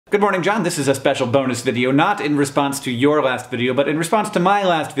Good morning, John. This is a special bonus video, not in response to your last video, but in response to my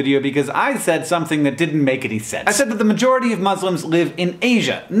last video because I said something that didn't make any sense. I said that the majority of Muslims live in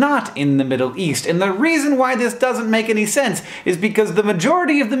Asia, not in the Middle East. And the reason why this doesn't make any sense is because the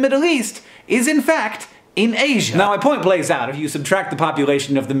majority of the Middle East is, in fact, in Asia. Now, my point plays out. If you subtract the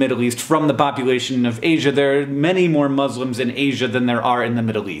population of the Middle East from the population of Asia, there are many more Muslims in Asia than there are in the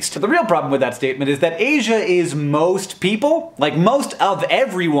Middle East. But the real problem with that statement is that Asia is most people. Like, most of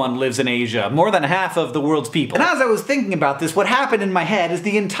everyone lives in Asia. More than half of the world's people. And as I was thinking about this, what happened in my head is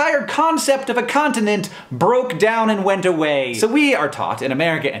the entire concept of a continent broke down and went away. So we are taught, in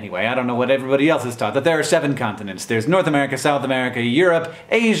America anyway, I don't know what everybody else is taught, that there are 7 continents. There's North America, South America, Europe,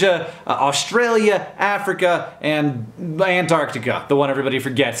 Asia, Australia, Africa, and Antarctica, the one everybody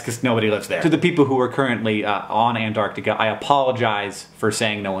forgets because nobody lives there. To the people who are currently on Antarctica, I apologize for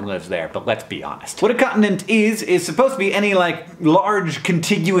saying no one lives there, but let's be honest. What a continent is supposed to be any, like, large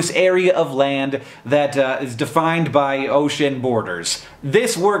contiguous area of land that is defined by ocean borders.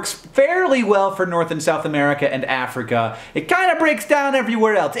 This works fairly well for North and South America and Africa. It kind of breaks down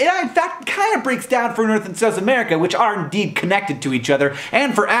everywhere else. It, in fact, kind of breaks down for North and South America, which are indeed connected to each other,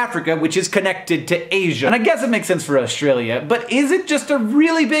 and for Africa, which is connected to Asia. And I guess it makes sense for Australia, but is it just a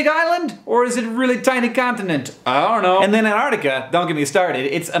really big island? Or is it a really tiny continent? I don't know. And then Antarctica, don't get me started,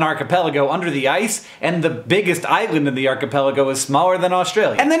 it's an archipelago under the ice, and the biggest island in the archipelago is smaller than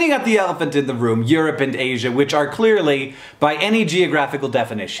Australia. And then you got the elephant in the room, Europe and Asia, which are clearly, by any geographical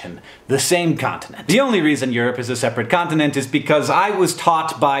definition, the same continent. The only reason Europe is a separate continent is because I was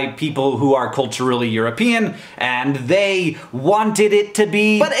taught by people who are culturally European, and they wanted it to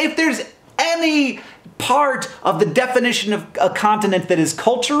be. But if there's any part of the definition of a continent that is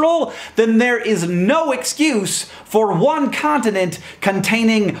cultural, then there is no excuse for one continent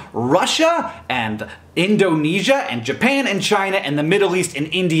containing Russia and Indonesia and Japan and China and the Middle East and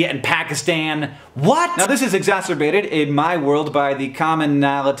India and Pakistan. What? Now this is exacerbated in my world by the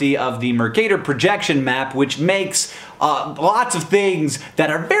commonality of the Mercator projection map, which makes lots of things that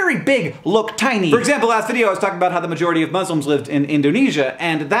are very big look tiny. For example, last video I was talking about how the majority of Muslims lived in Indonesia,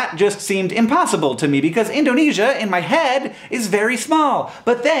 and that just seemed impossible to me because Indonesia, in my head, is very small.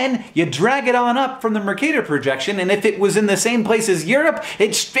 But then you drag it on up from the Mercator projection, and if it was in the same place as Europe,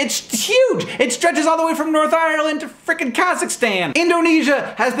 it's huge! It stretches all the way from North Ireland to frickin' Kazakhstan.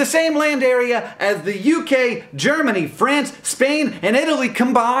 Indonesia has the same land area as the UK, Germany, France, Spain, and Italy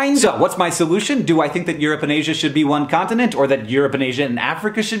combined. So what's my solution? Do I think that Europe and Asia should be one continent, or that Europe and Asia and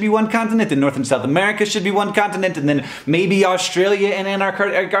Africa should be one continent, and North and South America should be one continent, and then maybe Australia and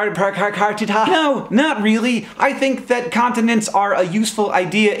Antarctica? No, not really. I think that continents are a useful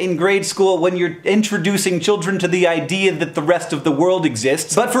idea in grade school when you're introducing children to the idea that the rest of the world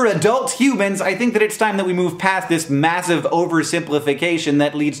exists. But for adult humans, I think that it's time that we move past this massive oversimplification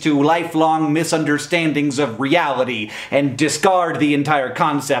that leads to lifelong misunderstandings of reality and discard the entire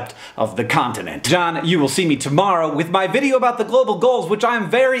concept of the continent. John, you will see me tomorrow with my video about the global goals, which I'm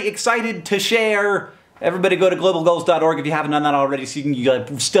very excited to share. Everybody go to globalgoals.org if you haven't done that already, so you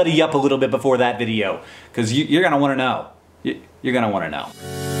can study up a little bit before that video, because you're gonna want to know. You're gonna want to know.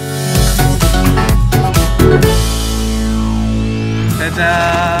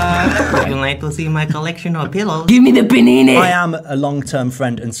 Ta-da! Would you like to see my collection of pillows? Give me the panini! I am a long-term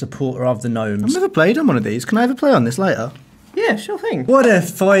friend and supporter of the gnomes. I've never played on one of these. Can I have a play on this later? Yeah, sure thing. What a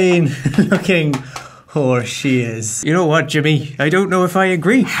fine-looking horse she is. You know what, Jimmy? I don't know if I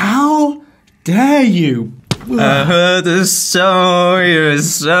agree. How dare you? I heard the story of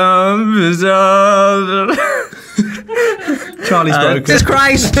some... Charlie's broken. Jesus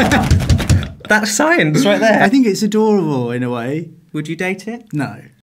Christ! That's science right there. I think it's adorable in a way. Would you date it? No.